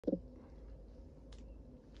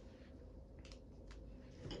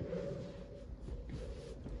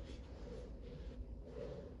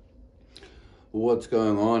What's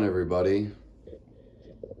going on, everybody?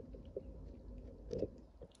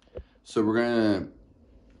 So we're going to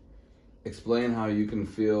explain how you can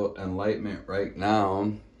feel enlightenment right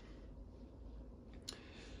now.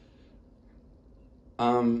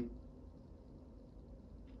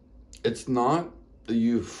 It's not a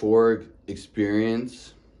euphoric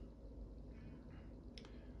experience,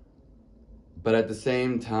 but at the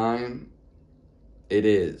same time, it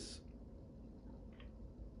is.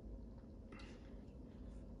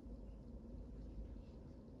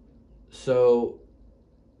 So,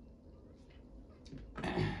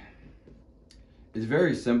 it's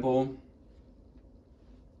very simple.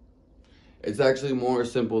 It's actually more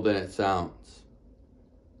simple than it sounds.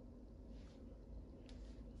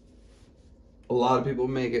 A lot of people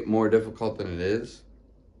make it more difficult than it is.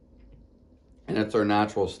 And it's our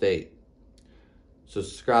natural state. So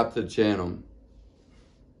subscribe to the channel.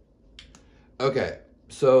 Okay,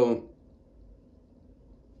 so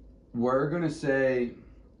we're going to say,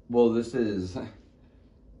 well, this is,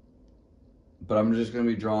 but I'm just going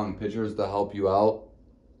to be drawing pictures to help you out.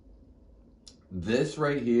 This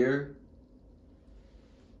right here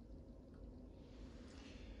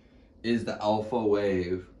is the alpha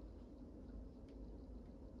wave.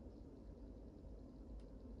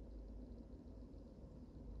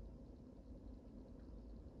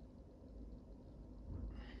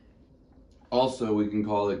 Also, we can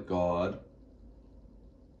call it God.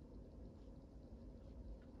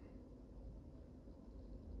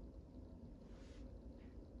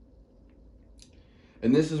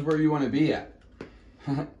 And this is where you want to be at.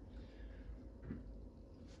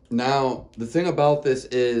 Now, the thing about this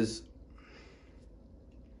is,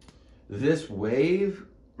 this wave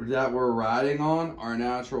that we're riding on, our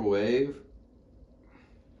natural wave,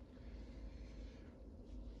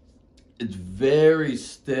 it's very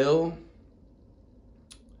still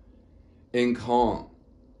and calm.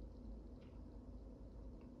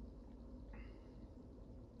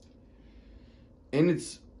 And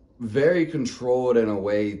it's very controlled in a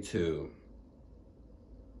way too.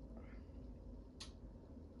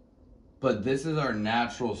 But this is our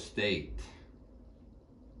natural state.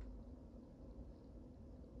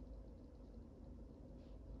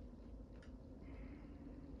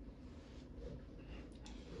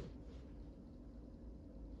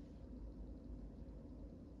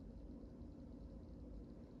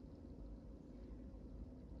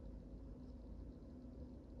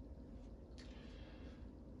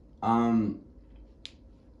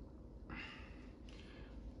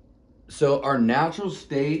 So our natural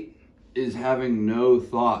state is having no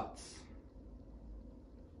thoughts.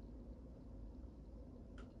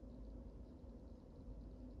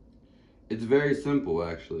 It's very simple,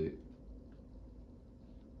 actually.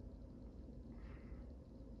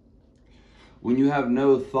 When you have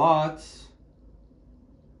no thoughts,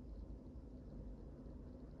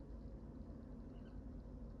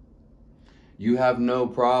 you have no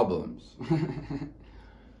problems.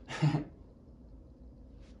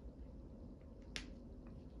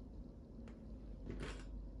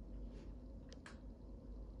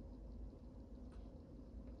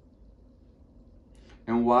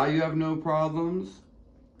 And why you have no problems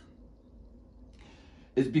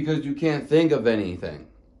is because you can't think of anything.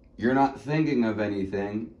 You're not thinking of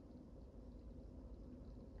anything.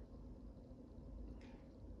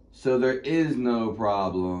 So there is no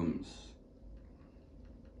problems.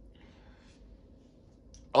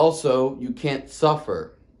 Also, you can't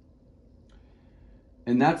suffer.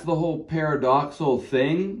 And that's the whole paradoxical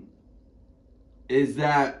thing, is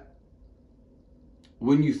that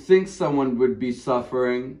when you think someone would be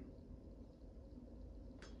suffering,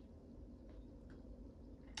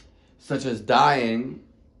 such as dying,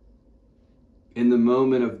 in the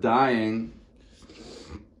moment of dying,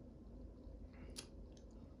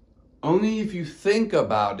 only if you think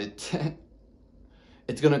about it,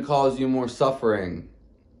 it's going to cause you more suffering.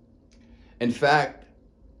 In fact,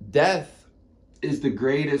 death is the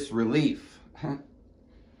greatest relief.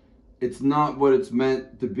 It's not what it's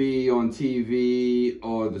meant to be on TV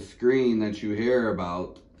or the screen that you hear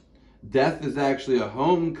about. Death is actually a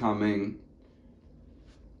homecoming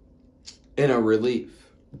and a relief.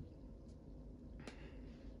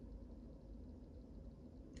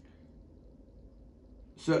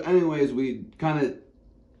 So anyways, we kind of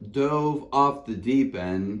dove off the deep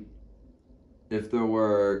end. If there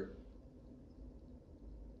were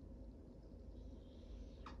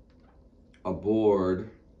a board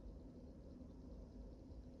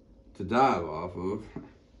to dive off of.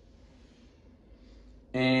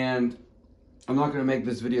 And I'm not going to make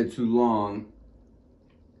this video too long.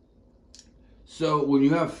 So when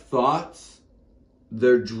you have thoughts,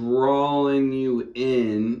 they're drawing you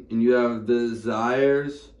in, and you have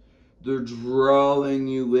desires, they're drawing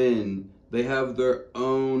you in. They have their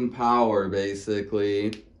own power,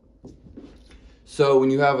 basically. So when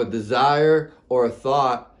you have a desire or a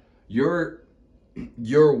thought, your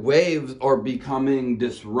waves are becoming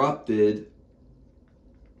disrupted.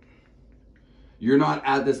 You're not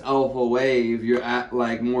at this alpha wave, you're at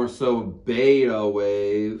like more so beta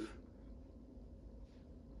wave.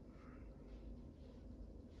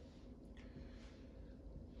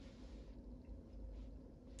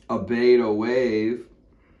 A beta wave.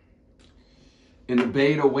 And a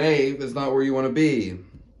beta wave is not where you want to be,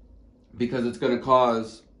 because it's going to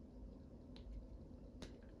cause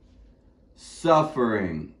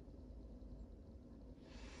suffering.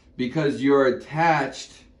 Because you're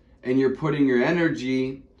attached and you're putting your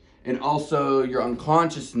energy and also your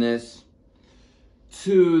unconsciousness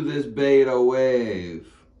to this beta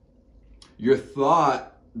wave. Your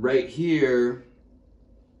thought right here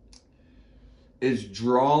is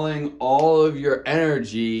drawing all of your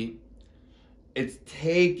energy. It's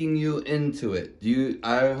taking you into it.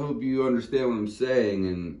 I hope you understand what I'm saying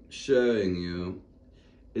and showing you.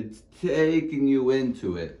 It's taking you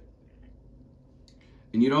into it.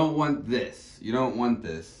 And you don't want this. You don't want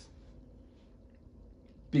this.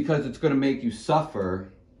 Because it's going to make you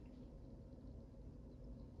suffer.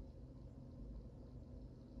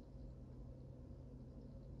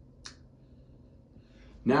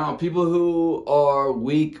 Now, people who are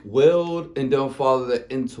weak-willed and don't follow their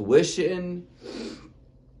intuition,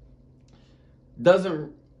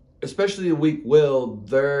 especially weak-willed,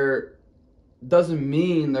 doesn't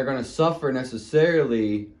mean they're going to suffer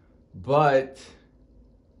necessarily, but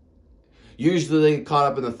usually they get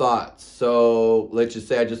caught up in the thoughts. So let's just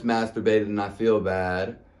say I just masturbated and I feel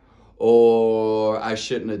bad, or I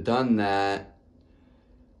shouldn't have done that,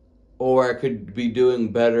 or I could be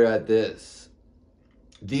doing better at this.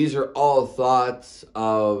 These are all thoughts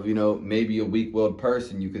of, maybe a weak-willed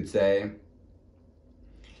person, you could say.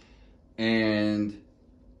 And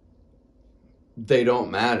they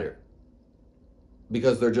don't matter.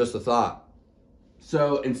 Because they're just a thought.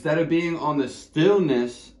 So instead of being on the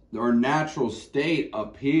stillness or natural state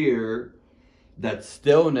up here, that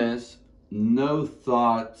stillness, no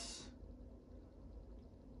thoughts,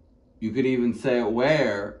 you could even say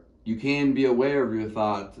aware. You can be aware of your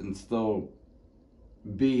thoughts and still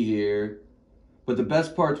be here. But the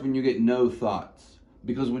best part's when you get no thoughts.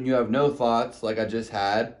 Because when you have no thoughts, like I just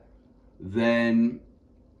had, then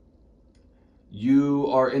you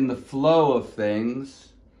are in the flow of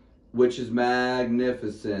things, which is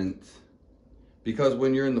magnificent. Because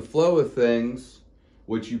when you're in the flow of things,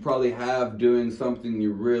 which you probably have doing something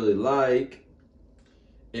you really like,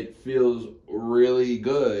 it feels really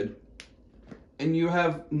good. And you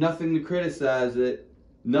have nothing to criticize it,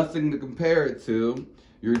 nothing to compare it to.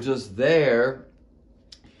 You're just there,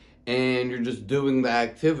 and you're just doing the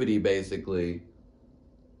activity, basically.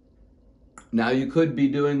 Now, you could be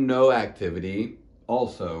doing no activity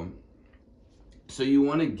also. So you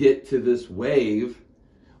want to get to this wave,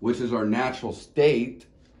 which is our natural state,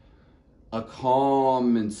 a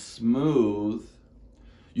calm and smooth.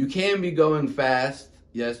 You can be going fast.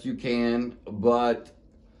 Yes, you can. But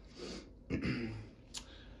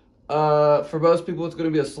for most people, it's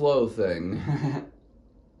going to be a slow thing.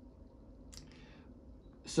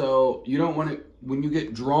 So you don't want to, when you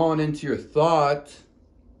get drawn into your thought,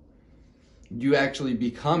 you actually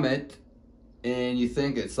become it, and you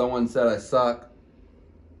think it. Someone said I suck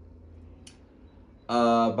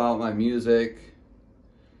about my music.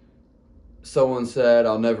 Someone said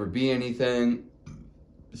I'll never be anything.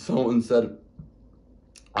 Someone said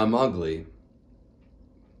I'm ugly.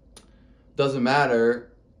 Doesn't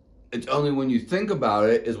matter. It's only when you think about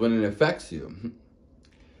it is when it affects you.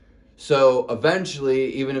 So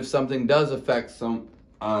eventually, even if something does affect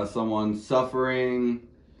someone, suffering,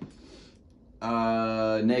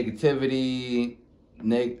 negativity,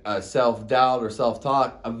 self-doubt or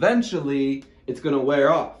self-talk, eventually it's going to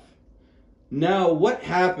wear off. Now, what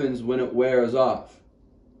happens when it wears off?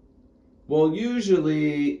 Well,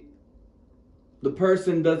 usually the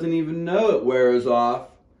person doesn't even know it wears off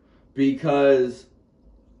because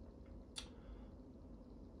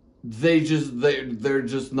they're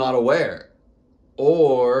just not aware,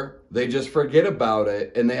 or they just forget about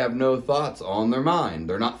it and they have no thoughts on their mind.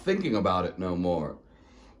 They're not thinking about it no more.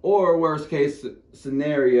 Or worst case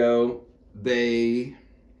scenario, they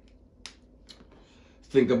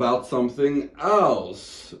think about something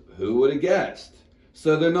else. Who would have guessed?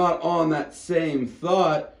 So they're not on that same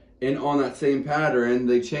thought and on that same pattern.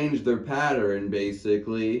 They change their pattern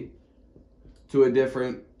basically to a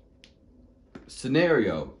different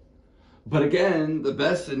scenario. But again, the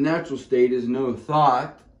best and natural state is no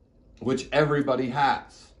thought, which everybody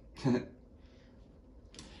has.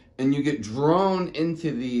 And you get drawn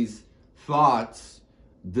into these thoughts,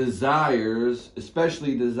 desires,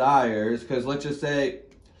 especially desires, because let's just say,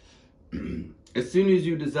 as soon as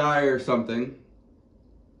you desire something,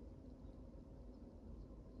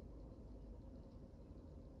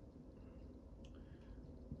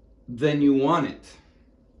 then you want it.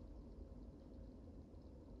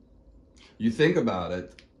 You think about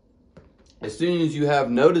it. As soon as you have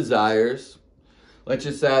no desires, let's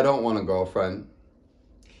just say I don't want a girlfriend.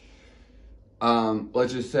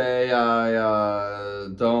 Let's just say I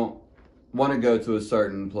don't want to go to a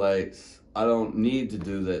certain place. I don't need to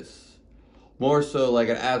do this. More so like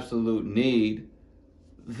an absolute need.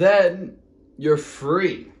 Then you're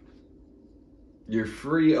free. You're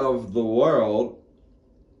free of the world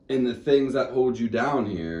and the things that hold you down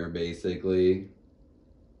here, basically.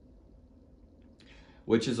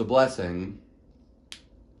 Which is a blessing.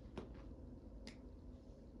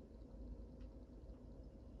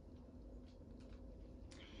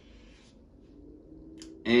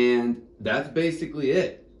 And that's basically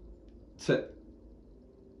it. So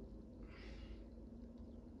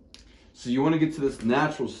you want to get to this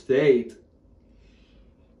natural state,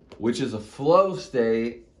 which is a flow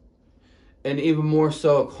state, and even more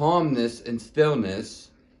so a calmness and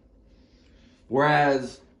stillness.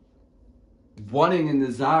 Whereas wanting and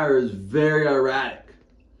desire is very erratic.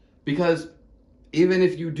 Because even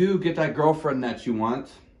if you do get that girlfriend that you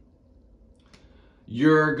want,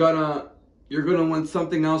 you're gonna want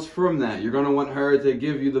something else from that. You're gonna want her to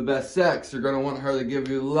give you the best sex. You're gonna want her to give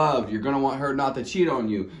you love. You're gonna want her not to cheat on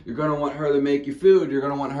you. You're gonna want her to make you food. You're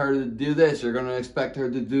gonna want her to do this. You're gonna expect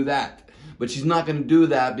her to do that. But she's not gonna do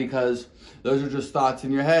that because those are just thoughts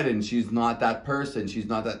in your head, and she's not that person. She's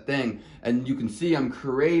not that thing. And you can see I'm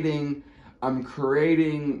creating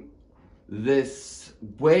this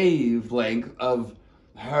wavelength of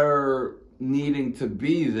her needing to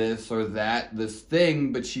be this or that, this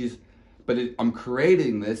thing, I'm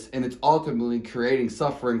creating this, and it's ultimately creating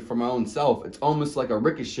suffering for my own self. It's almost like a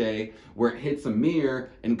ricochet where it hits a mirror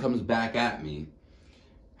and comes back at me.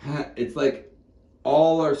 It's like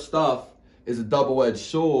all our stuff is a double-edged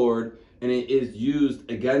sword, and it is used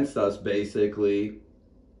against us, basically,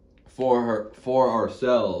 for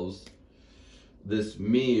ourselves. This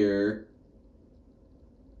mirror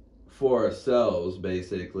for ourselves,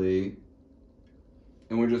 basically.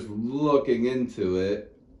 And we're just looking into it.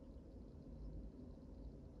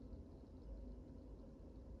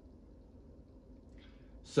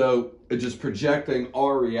 So it's just projecting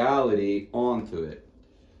our reality onto it.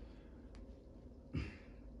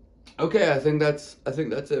 Okay, I think that's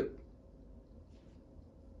it.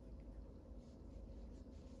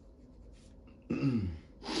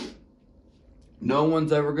 No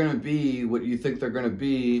one's ever going to be what you think they're going to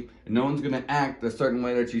be, and no one's going to act a certain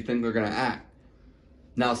way that you think they're going to act.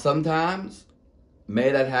 Now, sometimes,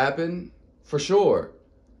 may that happen? For sure.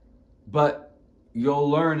 But you'll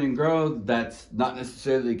learn and grow that's not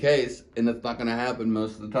necessarily the case, and that's not going to happen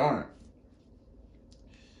most of the time.